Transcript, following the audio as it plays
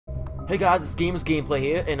Hey guys, it's Games Gameplay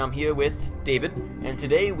here, and I'm here with David, and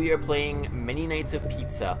today we are playing Many Nights of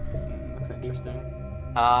Pizza. Looks interesting.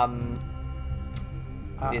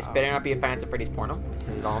 This better not be a Five Nights at Freddy's porno. This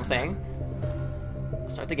is all I'm saying.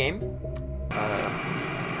 Start the game. That's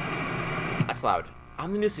loud.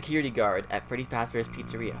 I'm the new security guard at Freddy Fazbear's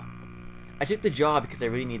Pizzeria. I took the job because I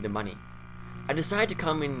really need the money. I decided to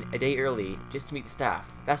come in a day early just to meet the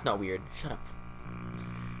staff. That's not weird. Shut up.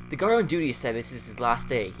 The guard on duty said this is his last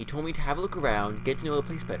day. He told me to have a look around, get to know the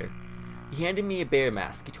place better. He handed me a bear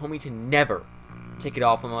mask. He told me to never take it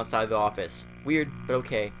off when I'm outside the office. Weird, but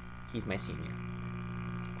okay. He's my senior.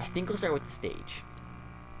 I think I'll start with the stage.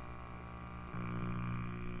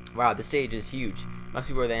 Wow, the stage is huge. Must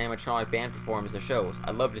be where the animatronic band performs their shows.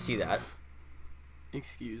 I'd love to see that.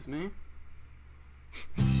 Excuse me?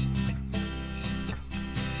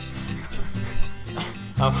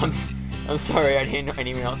 I'm sorry, I didn't know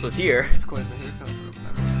anyone else was here. It's quite the haircut.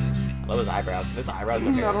 I love his eyebrows. His eyebrows are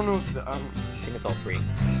I don't know if I think it's all free.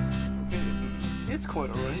 Okay, it's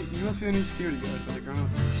quite alright. You must be a new security guard, but the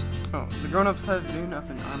grown-ups... Oh, the grown-ups have been up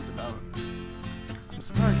in arms about. I'm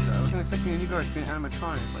surprised though. I wasn't expecting a new guard to be an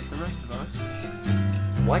animatronic like the rest of us.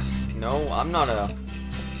 What? No, I'm not a...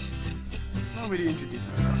 Allow me to introduce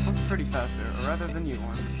myself. I'm Freddy Fazbear, or rather the new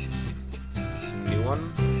one. New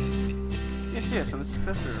one? Yes, I'm the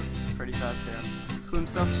successor of Freddy Fazbear, who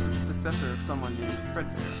himself is the successor of someone named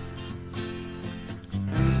Fredbear.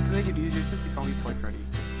 And to make it easier, simply call me Toy Freddy.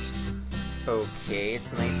 Okay,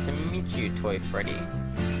 it's nice to meet you, Toy Freddy.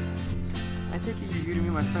 I take it you're here to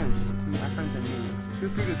meet my friends and me. Feel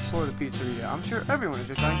free to explore the pizzeria. I'm sure everyone is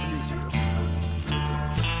just trying to meet you.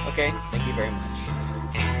 Okay, thank you very much.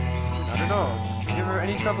 Not at all. If you ever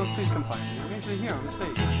any troubles, please come find me. I'm actually here on the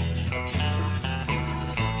stage.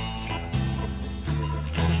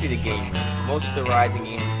 Be the game room. Most of the rides and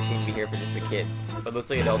games seem to be here for just the kids, but looks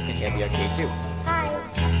like adults can get the arcade too. Hi.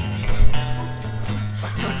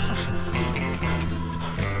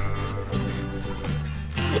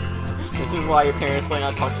 This is why your parents learn how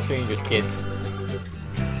to talk to strangers, kids.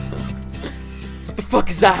 What the fuck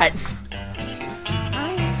is that?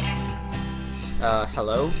 Hi.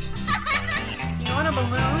 Hello? You want a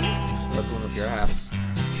balloon? A balloon with your ass.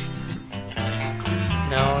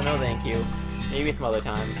 No, thank you. Maybe some other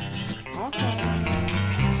time. Okay.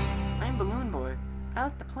 I'm Balloon Boy. I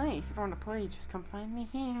like to play. If you want to play, just come find me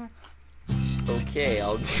here. Okay,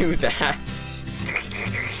 I'll do that.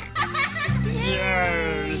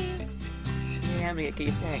 Yay! Yeah, I'm gonna get gay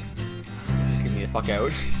sex. This is creeping me the fuck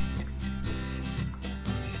out.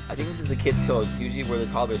 I think this is the kids' code. It's usually where the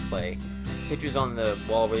toddlers play. Pictures on the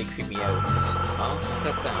wall really creep me out. Huh? What's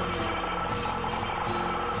that sound?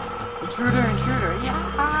 Intruder!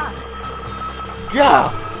 Yeah!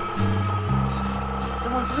 Yeah!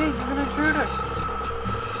 Someone please, he's an intruder!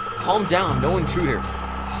 Calm down, no intruder.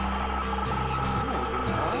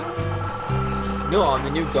 No, I'm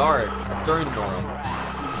the new guard. That's during normal.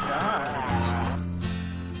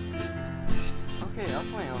 Okay, I'll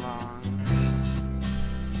play along.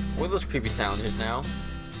 What are those creepy sounds just now?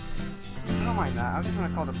 I don't mind that. I was just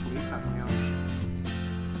gonna call the police on you.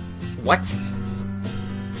 What?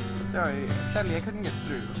 Sorry, sadly I couldn't get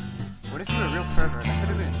through. What if you were a real pervert? I could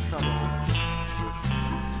have been in trouble.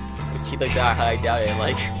 With teeth like that, I doubt it.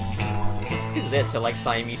 Like, what is this? They're like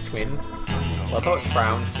Siamese twin? Love how it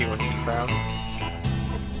frowns too when she frowns.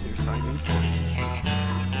 You're Siamese.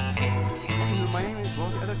 My name is, well,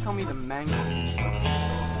 the others call me the Mango.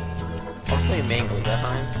 I'll just call you Mangle, is that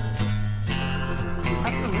fine?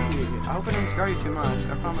 Absolutely. I hope I didn't scar you too much.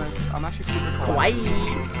 I promise. I'm actually super cool. Kawaii!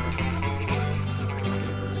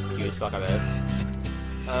 Cute as fuck, I bet.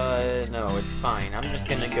 No, it's fine. I'm just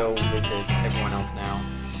gonna go visit everyone else now.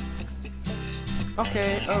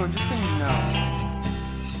 Okay, oh, just so you know,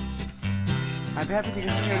 I'd be happy to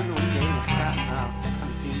consider a little game with Cat and Mouse.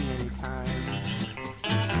 Come see me anytime.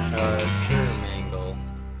 Sure, Mangle.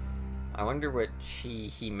 I wonder what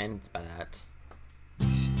he meant by that.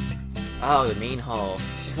 Oh, the main hall.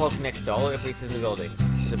 This hall connects to all the places in the building.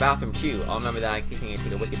 There's a bathroom too. I'll remember that in case I need to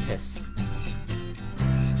take a wicked piss.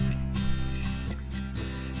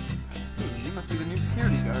 You must be the new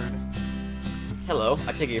security guard. Hello,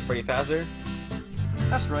 I take it you're Freddy Fazbear?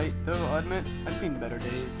 That's right, though I'll admit, I've seen better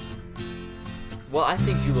days. Well, I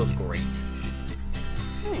think you look great.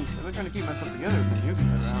 Thanks, I've been trying to keep myself together with the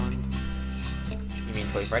newbies around. You mean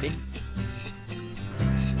Toy Freddy?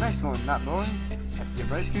 Nice one, that boy. I see a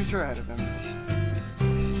bright future ahead of him.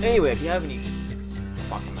 Anyway, if you have any...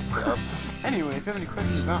 Fuck, I messed it up. Anyway, if you have any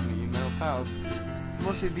questions about me, you metal pals, so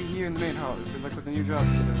mostly be here in the main hall. Good luck with the new job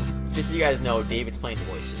today. Just so you guys know, David's playing the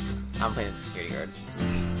voices. I'm playing the security guard.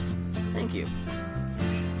 Thank you.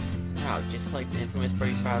 Wow, just like the infamous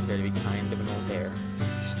Freddy Fazbear to be kind of an old bear.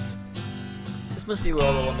 This must be where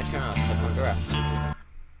all the Lamechernauts have undressed.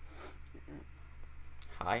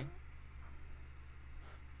 Hi.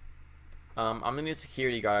 I'm the new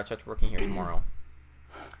security guard. I start working here tomorrow.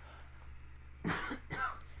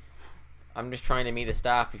 I'm just trying to meet the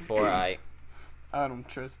staff before I don't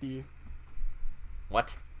trust you.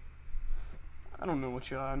 What? I don't know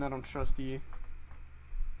what you are, and I don't trust you.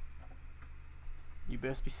 You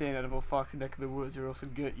best be staying out of old Foxy neck of the woods, or else I'll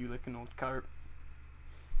get you like an old carp.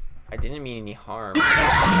 I didn't mean any harm.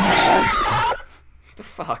 What the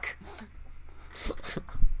fuck?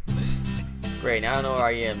 Great, now I know where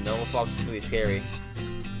I am. The old fox is really scary.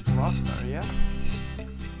 Rockstar, yeah?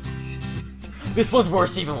 This one's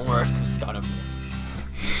worse, even worse, because it's got this.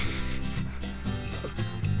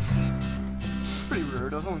 Pretty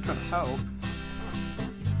rude, I was only trying to help.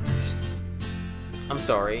 I'm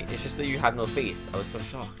sorry, it's just that you have no face. I was so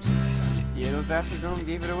shocked. Yeah, those bastards gone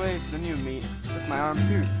gave it away for the new meat. Took my arm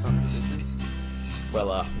too, son of a bitches.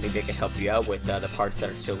 Well, maybe I can help you out with the parts that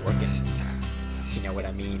are still working. You know what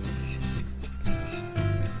I mean?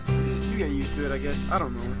 You get used to it, I guess. I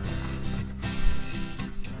don't know.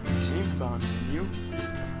 Name's Don, and you?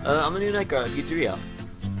 I'm the new night guard at Pizzeria.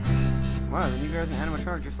 Wow, the new guys in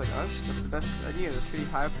animatronic just like us? That's the best idea. That's pretty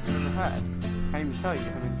high up I've ever had. Can't even tell you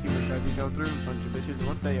how many human guys we go through. Bunch of bitches and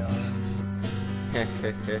what they are.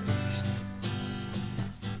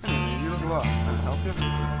 Anyway, you look lost. Can I help you?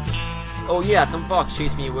 Oh yeah, some fox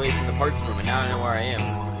chased me away from the parts room, and now I know where I am.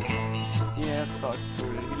 Yeah, it's Fox too.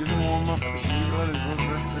 He doesn't warm up. He let his work the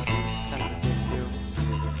rest of the day. Kind of a thing too.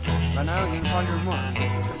 By now, you can find your mark.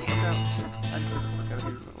 Look out. I just look at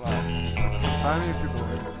it loud. Find me if you're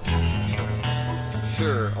bored.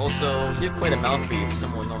 Sure. Also, you have quite a mouth for you for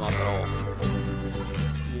someone not at all.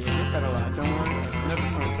 Yeah, get that a lot. Don't worry. I've never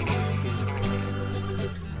smoked for this.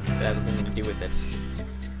 That has nothing to do with it.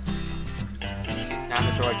 Now I'm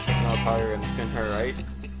just already checking out powder and spin her, right?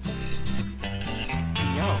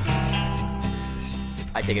 Yo.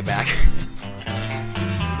 I take it back.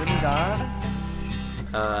 Good God.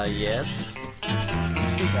 Yes.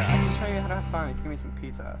 Pizza. I can tell you how to have fun if you give me some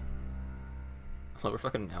pizza. Lower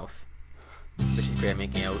fucking mouth. But she's great at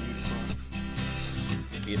making out.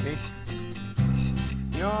 Excuse me?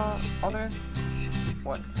 You know, others.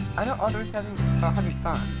 What? I know others having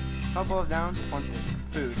fun. All boils down to one thing: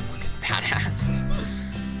 food. Badass.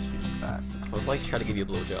 She's fat. I would like to try to give you a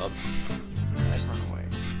blowjob. I'd run away.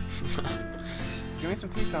 Give me some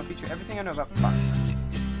pizza. I'll teach you everything I know about fun.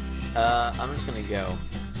 I'm just gonna go.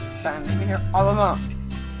 Fine, leave me here all alone.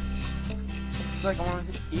 It's like I want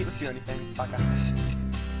to just eat with you or anything. Fuck up.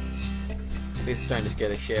 This is starting to scare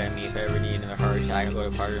the shit out of me. If I ever need another heart attack, I'll go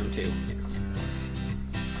to party room 2. I'm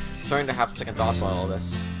starting to have second thoughts about all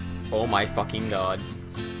this. Oh my fucking god.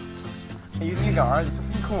 Are you using a guard? It's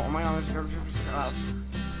fucking cool. Oh my god, let's go.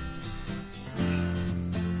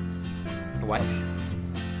 What?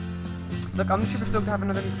 Look, I'm super stoked to have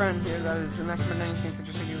another new friend here that is an expert in anything, so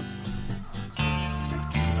just like you.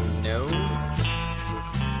 No.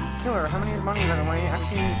 Killer, how many money is that money?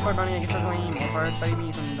 Actually, toy money, I guess that's my email. First,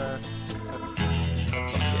 baby from the.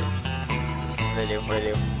 What do I do? What do I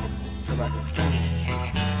do? Go back.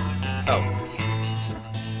 Oh.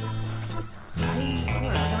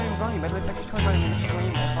 Killer, how many money? By the way, it's actually toy money. This is my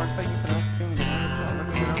email. First, baby for the next thing.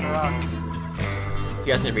 Looking around the rock.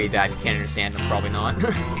 You guys can read that. You can't understand them. Probably not.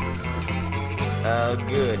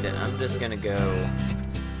 Good. I'm just gonna go.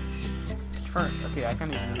 First, okay, I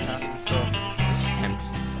can't even pass this stuff. Just attempt.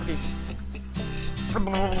 Okay.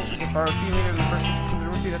 Okay, Faro, see you later. The first to the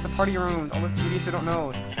room 2, that's a party room. All the idiots who don't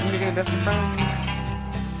know. You need to get best of friends.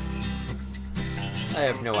 I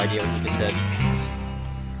have no idea what you just said.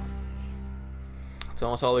 It's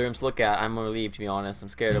almost all the rooms to look at. I'm relieved, to be honest. I'm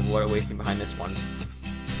scared of what awaits me behind this one.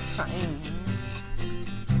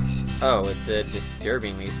 Oh, it's a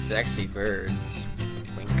disturbingly sexy bird.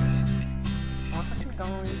 Wink.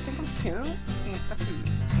 Oh, you think I'm cute? I think I'm sexy.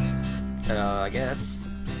 I guess.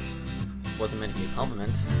 Wasn't meant to be a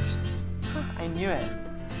compliment. I knew it.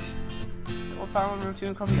 The old Faro in room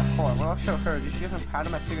 2 called me a whore. Well, I'll show her. If she doesn't pat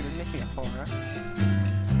on my figure, doesn't make me a whore.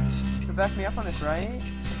 You back me up on this, right?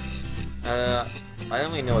 I don't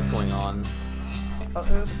really know what's going on. Oh,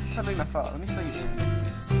 it was totally my fault. Let me show you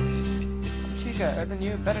in. Chica, or the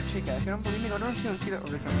new, better Chica. If you don't believe me, go to room 2 and see the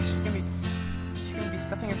original. She's gonna be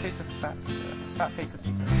stuffing her face with fat face with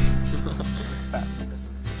pizza. Fat.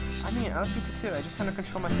 I mean, I love pizza too. I just kind of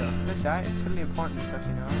control myself. This diet is totally important and stuff,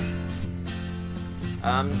 you know.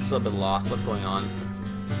 I'm just a little bit lost. What's going on?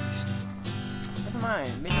 Never mind.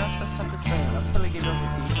 Maybe that's the stuff to explain. I'll totally give you a piece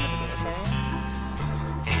in a bit, okay?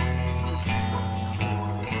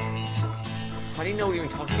 How do you know we even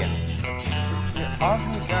talk again? You're off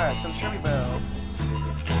in the guard, so I'm sure we will.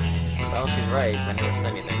 Well, she's right. I never said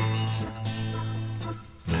anything.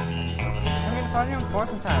 I'm gonna party room 4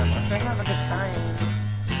 sometime. We're trying to have a good time.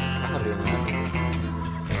 I'm not doing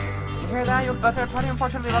that. You hear that? You'll better party room 4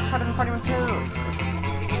 till we walk harder than party room 2. I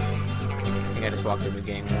think I just walked through the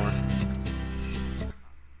game more.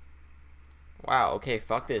 Wow, okay,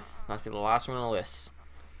 fuck this. Must be the last one on the list.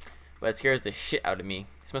 But it scares the shit out of me.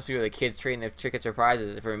 This must be where the kids trading their tickets or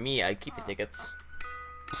prizes. For me, I'd keep the tickets.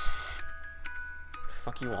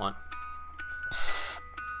 Fuck you want?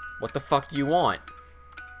 What the fuck do you want?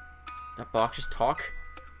 That box just talk?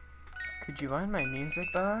 Could you find my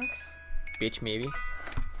music box? Bitch, maybe.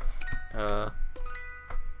 Better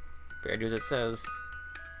do as it says.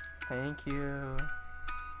 Thank you.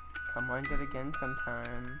 Come wind it again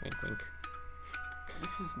sometime. Wink, wink.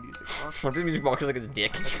 This is music box. What if the music box is like his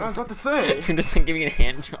dick? I was about to say. You're just like giving it a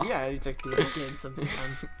hand job. Yeah, it's like do it again sometime.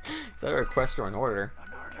 Is that a request or an order?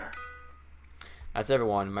 An order. That's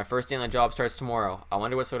everyone. My first day on the job starts tomorrow. I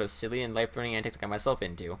wonder what sort of silly and life-threatening antics I got myself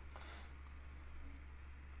into.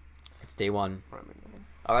 It's day 1.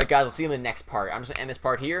 Alright guys, I'll see you in the next part. I'm just gonna end this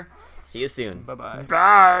part here. See you soon. Bye-bye.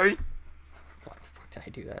 Bye! Why the fuck did I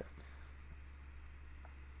do that?